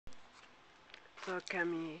So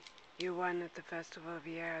Camille, you won at the Festival of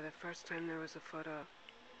Vier the first time there was a photo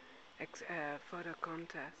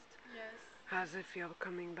contest. Yes, How does it feel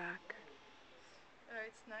coming back?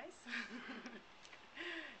 it's nice.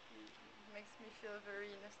 It makes me feel very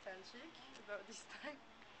nostalgic about this time.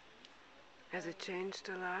 Has it changed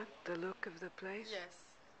a lot, the look of the place? Yes,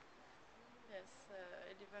 yes.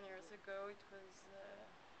 11 years ago, it was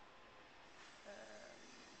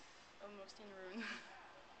almost in ruin.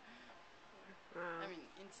 I Wow. mean,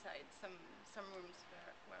 inside some rooms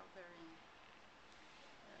were very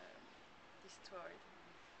destroyed.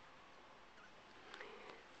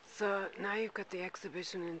 So now you've got the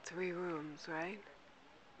exhibition in 3 rooms, right?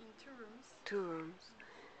 In 2 rooms. 2 rooms.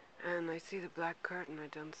 And I see the black curtain. I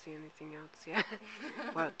don't see anything else yet.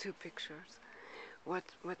 Well, 2 pictures.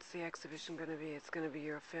 What's the exhibition going to be? It's going to be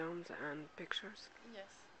your films and pictures?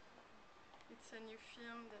 Yes, it's a new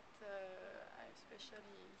film that I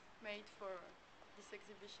especially made for this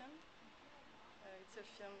exhibition. It's a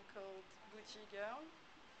film called Bougie Girl.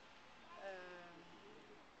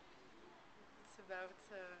 It's about,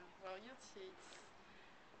 well, you'll see,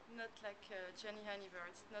 it's not like Jenny Haniver.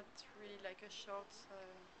 It's not really like a short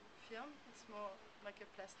film. It's more like a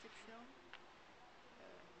plastic film.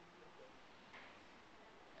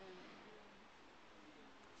 And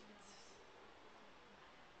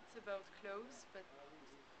it's about clothes, but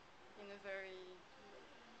in a very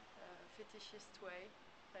fetishist way,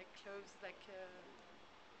 like clothes like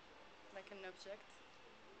an object.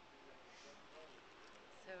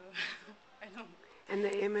 So I don't. And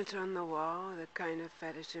the image on the wall, the kind of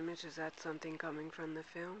fetish image, is that something coming from the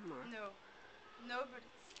film, or? No, no, but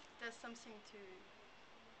there's something to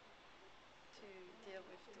deal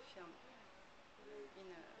with the film. In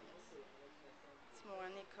a yes, it's more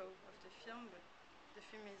an echo of the film, but the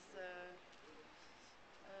film is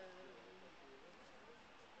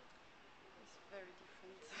very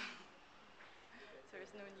different. There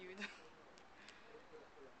is no nude.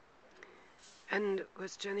 And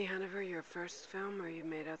was Jenny Haniver your first film, or you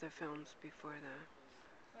made other films before that?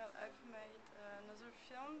 Well, I've made another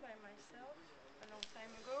film by myself a long time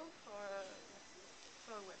ago for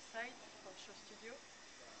a website for Show Studio,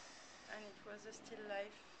 and it was a still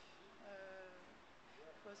life.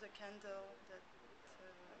 It was a candle that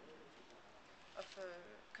of a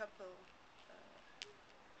couple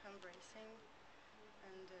embracing,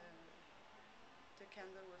 and the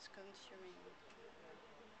candle was consuming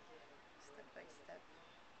step by step.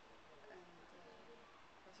 And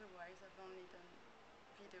otherwise, I've only done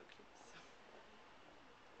video clips.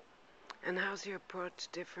 And how's your approach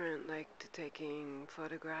different, like to taking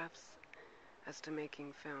photographs as to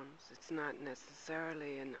making films? It's not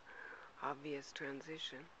necessarily an obvious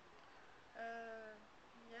transition. Uh,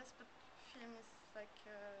 yes, but film is like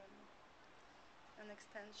an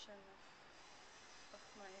extension of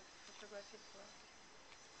my photographic work.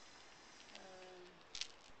 Um,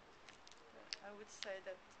 I would say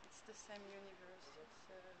that it's the same universe, it's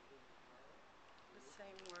the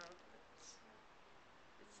same world, but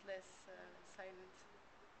it's less silent.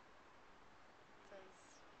 There's,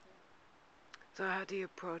 yeah. So how do you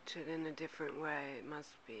approach it in a different way? It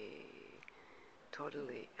must be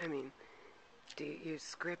totally, I mean, do you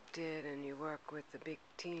script it and you work with the big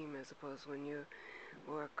team as opposed when you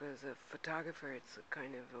work as a photographer, it's a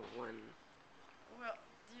kind of a one. Well,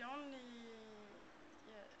 the only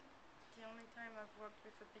yeah, the only time I've worked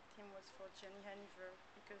with a big team was for Jenny Haniver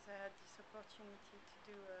because I had this opportunity to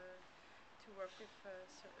do to work with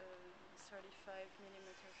 35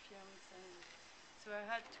 millimeter films, and so I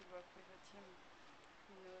had to work with a team.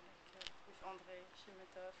 You know, like with André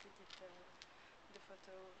Chimetov, we did the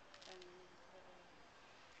photo, and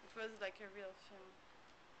it was like a real film,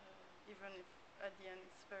 even if at the end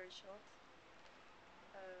it's very short.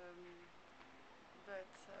 Um, but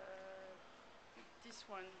this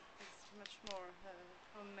one is much more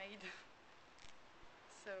homemade,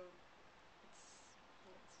 so it's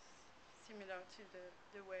similar to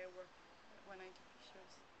the way I work when I do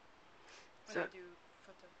pictures, when So I do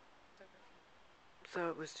photography. so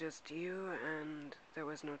it was just you and there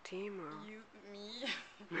was no team, You, me,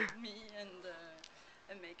 or? me, and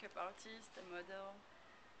a makeup artist, a model,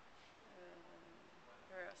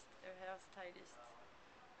 a hairstylist,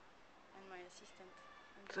 and my assistant,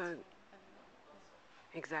 and that's So all. And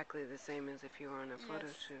yeah. exactly the same as if you were on a Yes, photo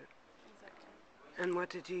shoot. exactly. And what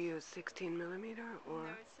did you use, 16 millimeter or?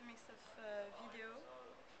 No, it's a mix of video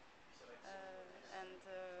and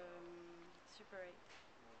Super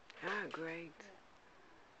 8. Ah, great. Yeah.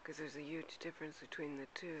 Because there's a huge difference between the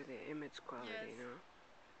two, the image Yes. quality, no?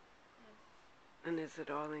 Yes. And is it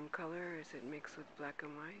all in color or is it mixed with black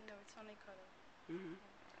and white? No, it's only color. Hmm.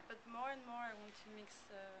 Yeah. but more and more I want to mix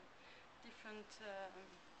different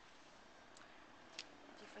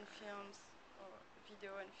different films or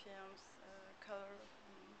video and films, color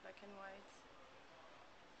and black and white.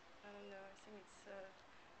 I don't know. I think it's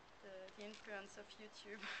the influence of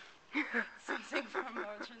YouTube, something from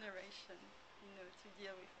our generation, to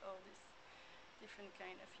deal with all these different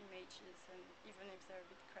kind of images, and even if they're a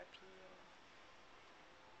bit crappy.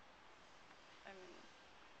 I mean,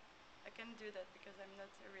 I can do that because I'm not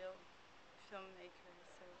a real filmmaker,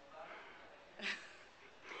 so.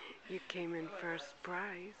 You came in first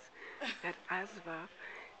prize at ASVA.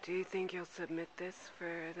 Do you think you'll submit this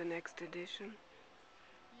for the next edition?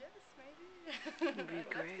 Yes, maybe. Would be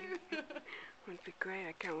great. Would be great.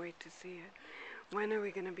 I can't wait to see it. When are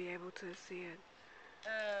we going to be able to see it?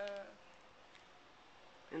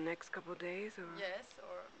 The next couple days, or? Yes,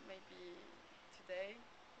 or maybe today.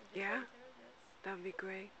 Maybe yeah, later, yes. that would be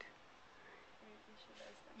great. We should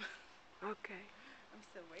ask them. Okay. I'm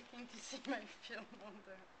still waiting to see my film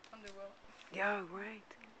on the wall. Yeah, right.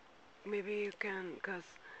 Maybe you can, because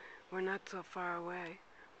we're not so far away.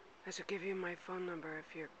 I should give you my phone number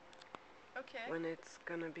if you're. Okay. When it's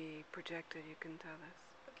gonna be projected, you can tell us.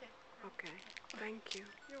 Okay. Okay. Thank you.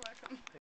 You're welcome.